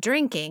allow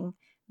drinking,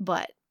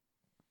 but,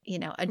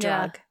 a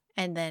drug.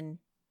 And then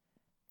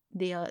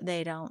they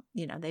don't,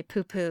 they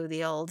poo-poo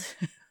the old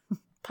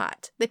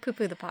pot. They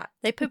poo-poo the pot.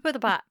 They poo-poo the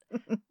pot.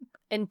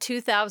 In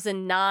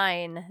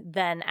 2009,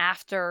 then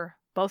after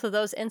both of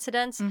those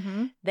incidents,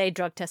 Mm-hmm. they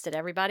drug tested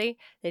everybody.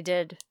 They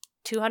did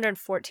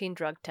 214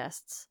 drug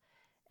tests,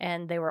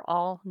 and they were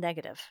all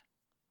negative.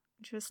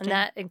 Interesting. And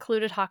that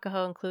included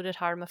Hakuho, included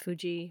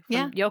Harumafuji, from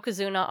Yeah.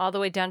 Yokozuna all the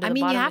way down to the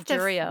you bottom have of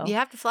Juryo. you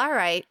have to fly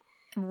right.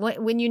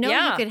 When you know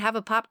Yeah. you could have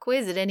a pop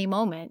quiz at any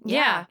moment.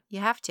 Yeah. You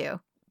have to.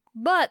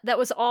 But that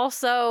was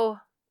also,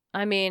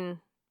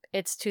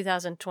 it's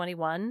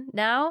 2021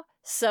 now.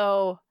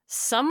 So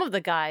some of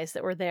the guys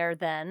that were there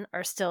then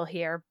are still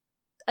here.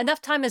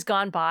 Enough time has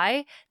gone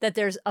by that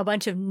there's a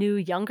bunch of new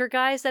younger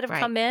guys that have Right.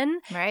 come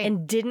in Right.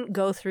 and didn't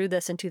go through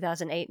this in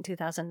 2008 and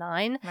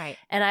 2009. Right.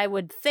 And I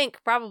would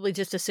think probably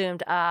just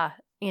assumed,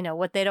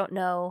 what they don't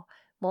know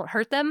won't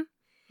hurt them.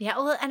 Yeah.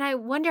 Well, and I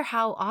wonder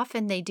how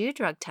often they do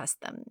drug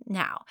test them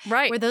now.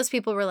 Right. Where those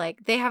people were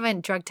like, they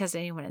haven't drug tested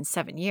anyone in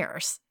 7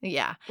 years.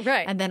 Yeah.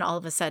 Right. And then all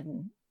of a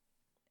sudden,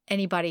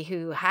 anybody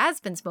who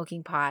has been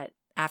smoking pot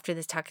after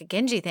this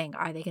Takagenji thing,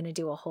 are they going to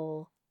do a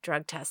whole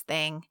drug test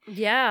thing?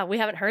 Yeah, we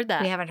haven't heard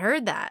that. We haven't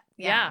heard that.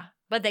 Yeah.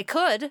 But they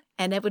could.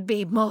 And it would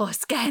be more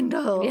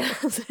scandal.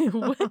 Yes, it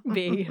would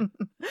be.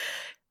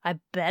 I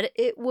bet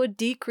it would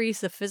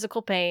decrease the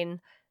physical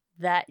pain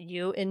that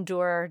you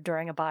endure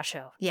during a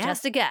basho. Yeah.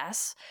 Just a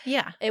guess.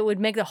 Yeah. It would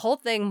make the whole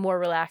thing more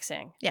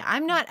relaxing. Yeah.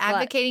 I'm not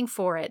advocating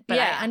for it, but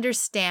Yeah. I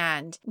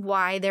understand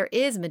why there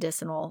is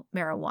medicinal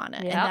marijuana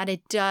and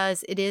Yep.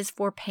 that it is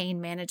for pain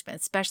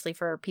management, especially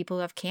for people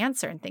who have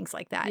cancer and things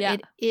like that. Yeah.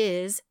 It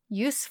is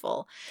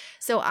useful.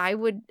 So I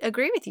would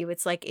agree with you.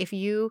 It's like if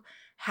you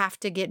have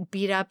to get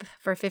beat up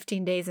for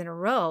 15 days in a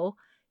row,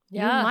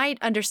 Yeah. you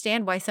might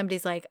understand why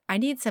somebody's like, I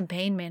need some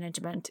pain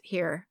management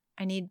here.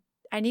 I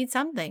need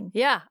something.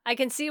 Yeah, I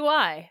can see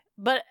why.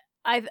 But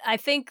I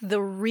think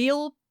the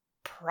real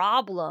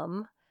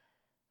problem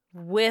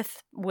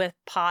with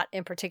pot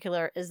in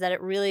particular is that it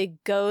really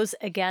goes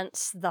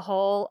against the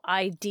whole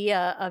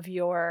idea of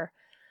your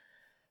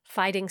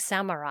fighting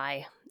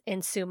samurai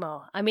in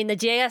sumo. I mean, the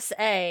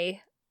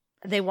JSA,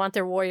 they want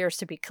their warriors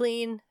to be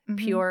clean, Mhm.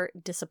 pure,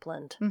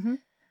 disciplined. Mm-hmm.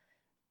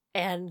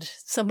 And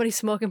somebody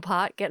smoking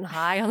pot, getting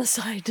high on the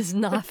side does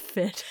not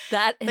fit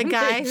that The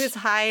guy image. who's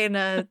high in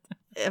a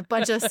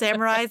bunch of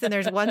samurais, and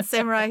there's one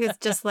samurai who's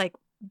just lit.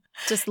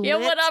 Yeah,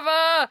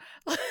 whatever.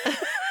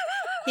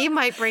 He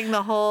might bring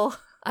the whole.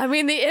 I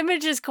mean, the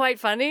image is quite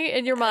funny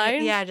in your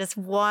mind. Yeah, just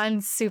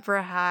one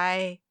super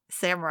high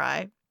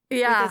samurai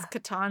Yeah. with his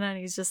katana, and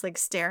he's just like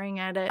staring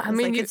at it. I It's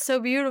mean, like, it's so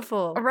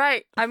beautiful.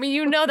 Right. I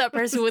mean, that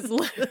person would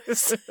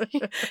lose.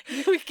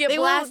 You would get They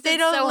blasted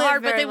don't so live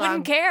hard, but very they wouldn't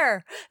long.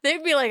 care.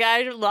 They'd be like,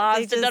 I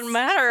lost. It doesn't It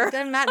matter.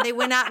 doesn't matter. They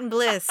went out in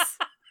bliss.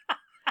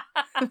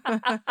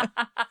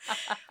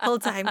 Whole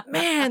time,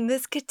 man,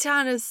 this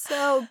katana is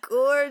so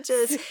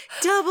gorgeous.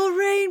 Double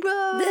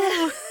rainbow.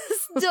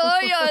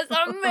 Doyo is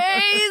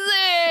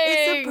amazing.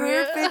 It's a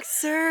perfect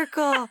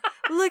circle.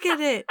 Look at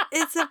it.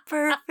 It's a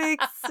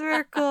perfect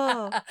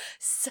circle.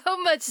 So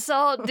much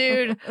salt,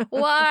 dude.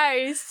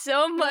 Why?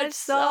 So much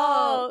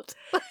salt.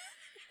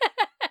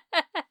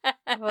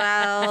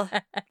 Well,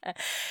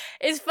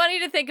 It's funny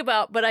to think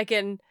about, but I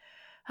can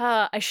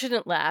I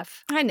shouldn't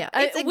laugh. I know.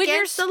 It's with your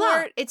against the law.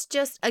 sport- It's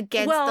just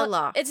against the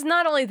law. It's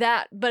not only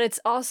that, but it's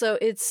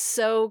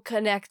so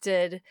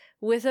connected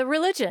with a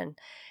religion.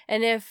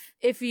 And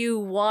if you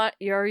want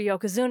your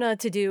yokozuna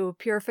to do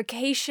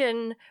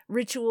purification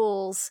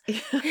rituals,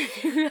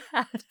 you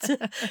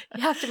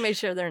have to make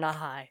sure they're not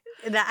high.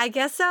 I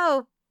guess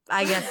so.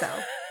 I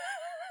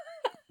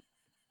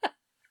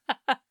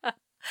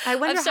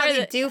wonder how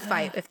they do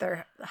fight if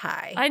they're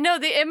high. I know,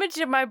 the image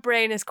in my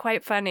brain is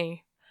quite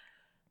funny.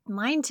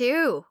 Mine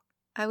too.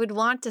 I would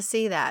want to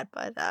see that,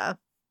 but I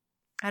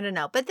don't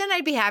know. But then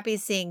I'd be happy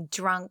seeing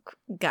drunk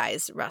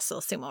guys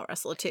sumo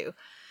wrestle too.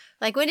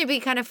 Like, wouldn't it be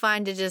kind of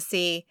fun to just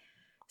see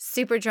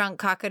super drunk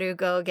Kakaru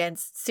go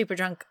against super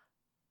drunk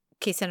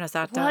Kiseno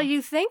Sato? Well,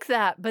 you think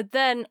that, but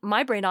then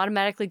my brain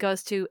automatically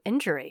goes to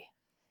injury.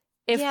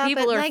 If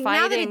people but are like,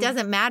 fighting, now that it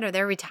doesn't matter,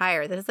 they're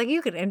retired. It's like,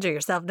 you can injure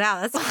yourself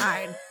now. That's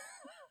fine.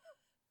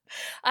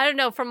 I don't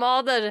know, from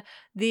all the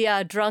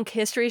drunk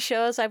history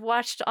shows I've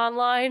watched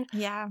online,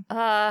 Yeah.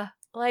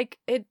 like,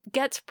 it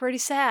gets pretty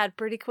sad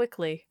pretty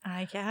quickly.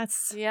 I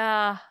guess.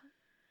 Yeah.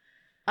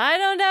 I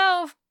don't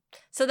know.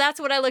 So that's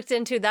what I looked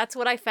into. That's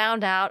what I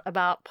found out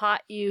about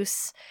pot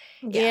use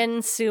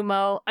in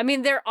sumo. I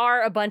mean, there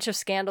are a bunch of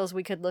scandals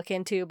we could look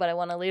into, but I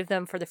want to leave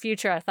them for the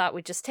future. I thought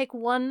we'd just take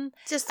one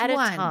at a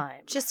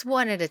time. Just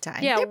one at a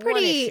time. Yeah, they're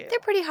pretty one issue. they're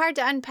pretty hard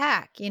to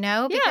unpack,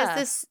 because Yeah.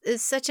 this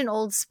is such an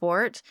old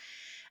sport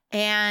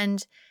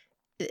and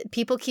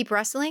people keep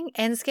wrestling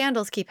and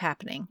scandals keep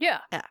happening. Yeah.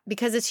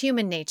 Because it's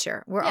human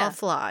nature. We're Yeah. all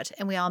flawed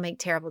and we all make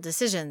terrible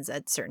decisions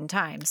at certain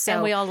times. So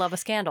And we all love a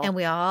scandal. And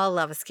we all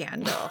love a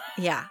scandal.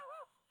 Yeah.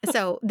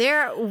 So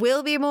there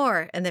will be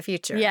more in the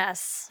future.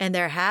 Yes. And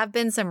there have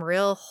been some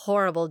real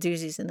horrible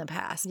doozies in the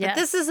past. But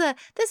Yes.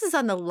 this is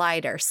on the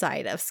lighter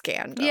side of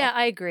scandal. Yeah,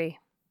 I agree.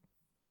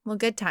 Well,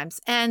 good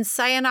times. And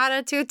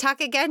sayonara to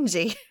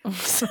Takagenji.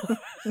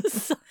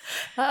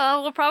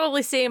 We'll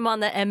probably see him on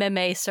the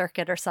MMA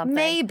circuit or something.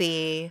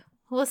 Maybe.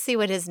 We'll see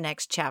what his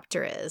next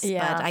chapter is.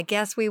 Yeah. But I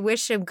guess we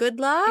wish him good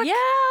luck. Yeah,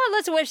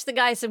 let's wish the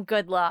guy some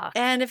good luck.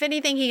 And if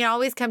anything, he can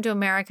always come to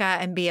America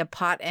and be a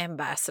pot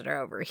ambassador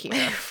over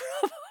here.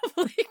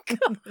 Probably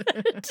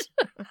could.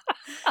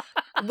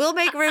 We'll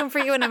make room for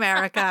you in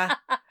America.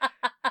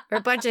 We're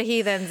a bunch of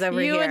heathens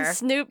over you here. and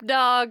Snoop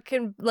Dogg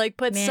can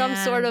put some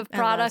sort of Man,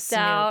 I love product Snoop.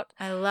 out.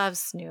 I love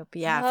Snoop.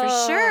 Yeah,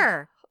 Oh. for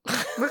sure.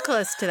 We're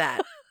close to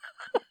that.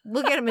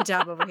 We'll get him a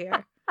job over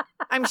here.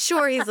 I'm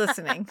sure he's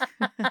listening.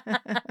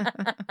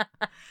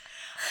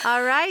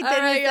 All right,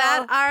 then right, is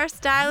that our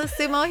style of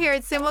sumo here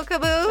at Sumo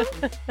Kaboo?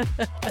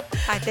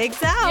 I think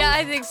so. Yeah,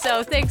 I think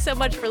so. Thanks so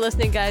much for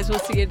listening, guys. We'll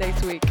see you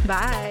next week.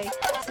 Bye.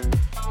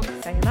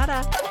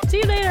 Sayonara. See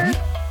you later.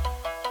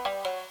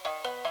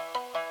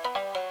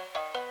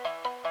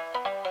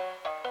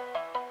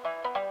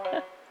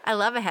 I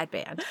love a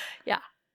headband. Yeah.